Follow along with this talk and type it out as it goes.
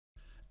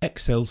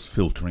Excel's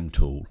filtering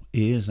tool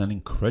is an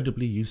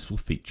incredibly useful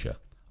feature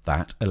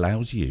that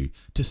allows you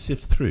to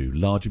sift through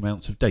large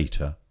amounts of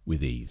data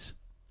with ease.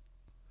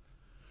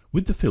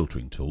 With the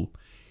filtering tool,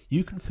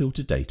 you can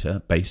filter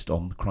data based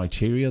on the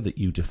criteria that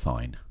you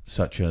define,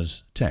 such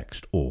as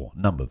text or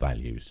number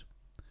values.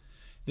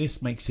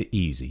 This makes it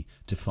easy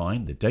to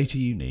find the data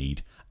you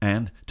need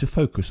and to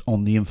focus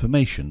on the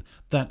information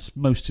that's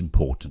most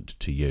important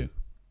to you.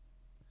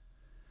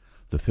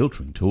 The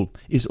filtering tool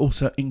is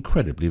also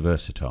incredibly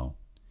versatile.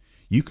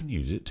 You can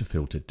use it to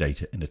filter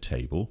data in a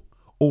table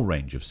or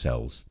range of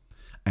cells,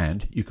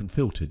 and you can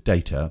filter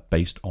data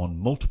based on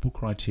multiple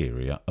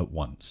criteria at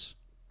once.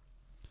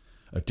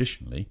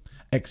 Additionally,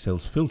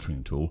 Excel's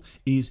filtering tool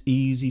is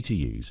easy to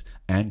use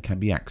and can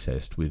be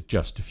accessed with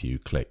just a few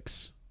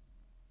clicks.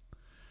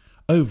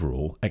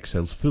 Overall,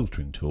 Excel's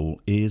filtering tool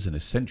is an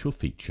essential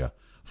feature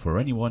for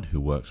anyone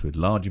who works with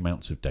large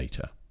amounts of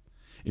data.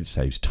 It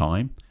saves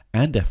time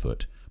and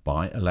effort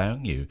by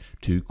allowing you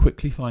to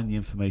quickly find the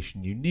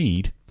information you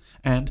need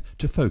and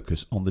to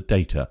focus on the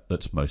data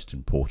that's most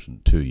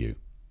important to you.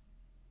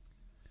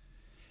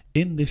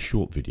 In this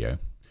short video,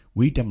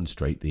 we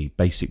demonstrate the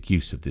basic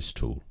use of this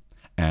tool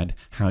and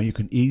how you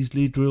can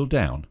easily drill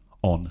down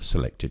on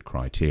selected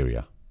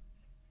criteria.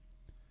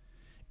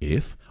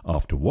 If,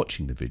 after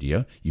watching the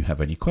video, you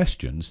have any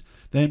questions,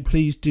 then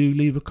please do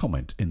leave a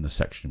comment in the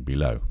section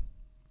below.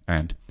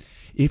 And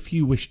if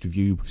you wish to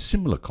view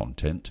similar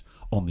content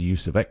on the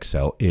use of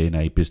Excel in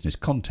a business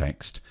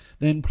context,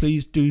 then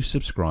please do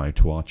subscribe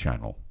to our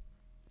channel.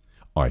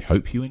 I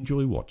hope you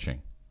enjoy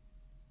watching.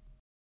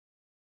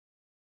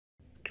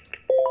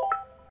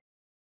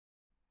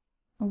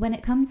 When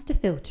it comes to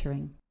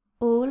filtering,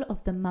 all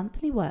of the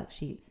monthly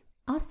worksheets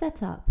are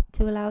set up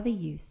to allow the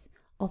use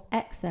of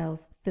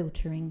Excel's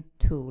filtering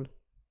tool.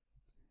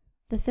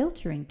 The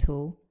filtering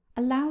tool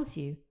allows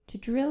you to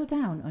drill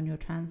down on your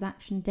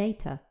transaction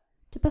data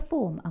to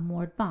perform a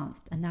more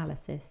advanced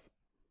analysis,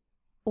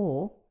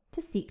 or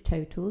to seek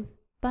totals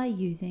by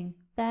using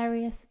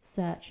various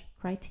search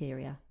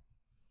criteria.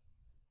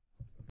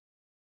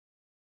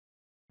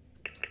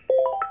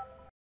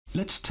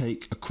 Let's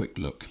take a quick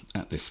look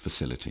at this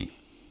facility.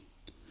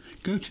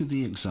 Go to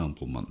the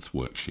example month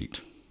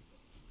worksheet.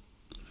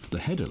 The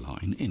header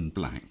line in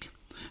black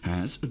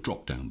has a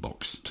drop-down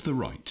box to the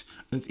right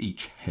of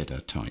each header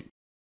type.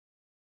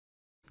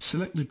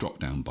 Select the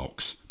drop-down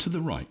box to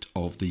the right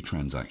of the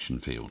transaction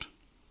field.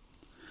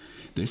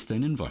 This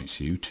then invites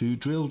you to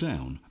drill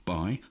down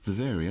by the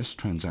various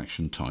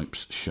transaction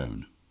types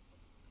shown.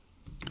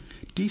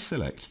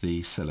 Deselect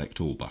the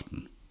Select All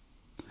button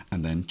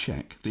and then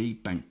check the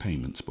Bank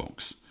Payments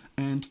box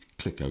and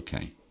click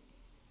OK.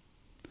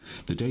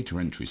 The data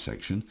entry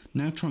section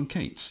now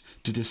truncates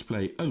to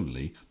display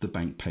only the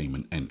bank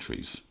payment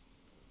entries.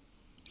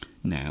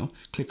 Now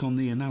click on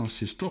the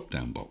Analysis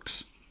drop-down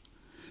box.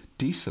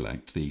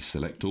 Deselect the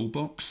Select All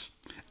box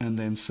and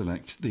then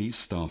select the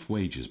Staff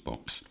Wages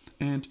box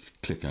and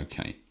click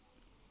OK.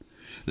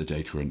 The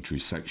data entry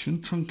section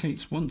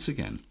truncates once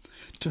again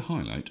to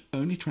highlight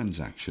only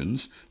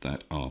transactions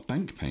that are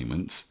bank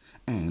payments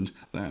and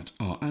that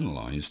are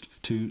analysed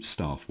to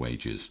staff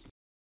wages.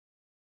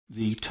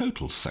 The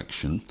Total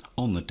section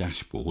on the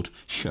dashboard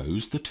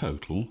shows the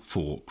total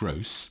for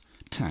gross,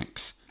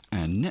 tax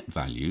and net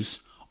values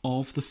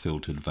of the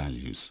filtered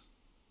values.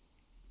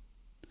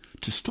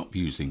 To stop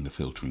using the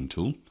filtering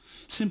tool,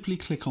 simply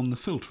click on the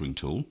filtering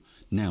tool,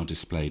 now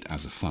displayed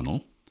as a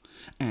funnel,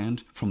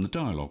 and from the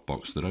dialog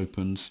box that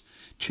opens,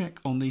 check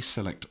on the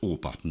Select All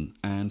button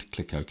and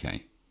click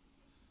OK.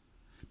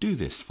 Do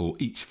this for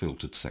each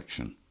filtered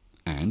section,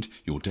 and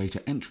your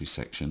data entry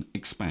section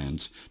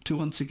expands to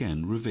once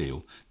again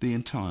reveal the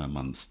entire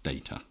month's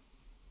data.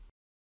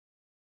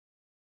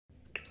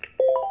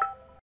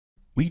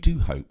 We do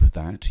hope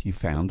that you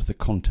found the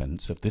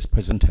contents of this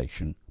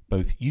presentation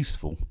both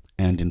useful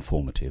and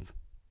informative.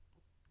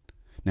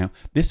 Now,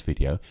 this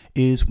video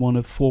is one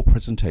of 4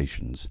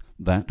 presentations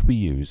that we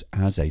use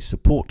as a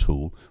support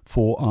tool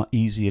for our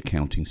easy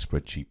accounting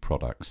spreadsheet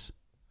products.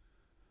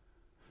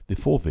 The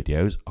 4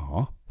 videos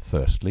are,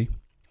 firstly,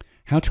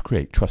 how to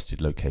create trusted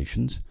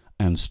locations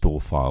and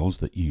store files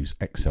that use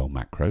Excel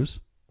macros.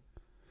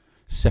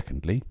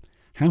 Secondly,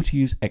 how to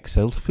use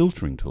Excel's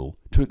filtering tool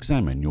to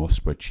examine your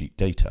spreadsheet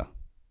data.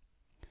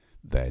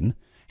 Then,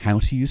 how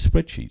to use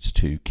spreadsheets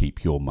to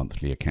keep your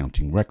monthly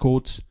accounting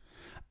records.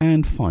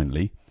 And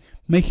finally,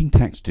 making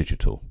tax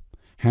digital,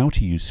 how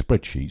to use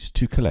spreadsheets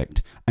to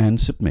collect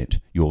and submit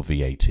your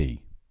VAT.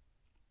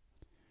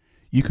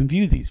 You can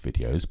view these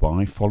videos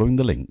by following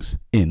the links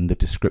in the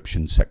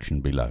description section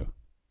below.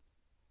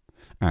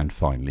 And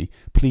finally,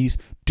 please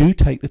do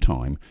take the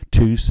time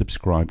to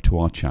subscribe to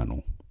our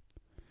channel.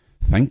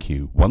 Thank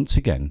you once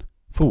again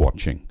for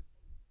watching.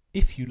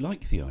 If you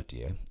like the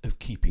idea of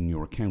keeping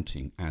your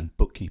accounting and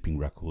bookkeeping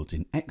records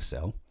in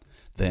Excel,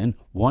 then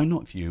why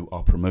not view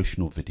our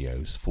promotional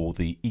videos for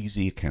the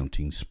easy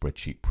accounting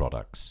spreadsheet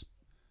products.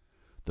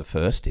 The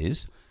first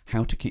is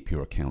how to keep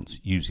your accounts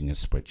using a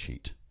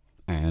spreadsheet,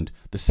 and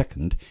the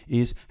second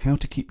is how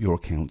to keep your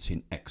accounts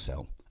in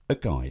Excel, a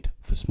guide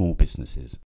for small businesses.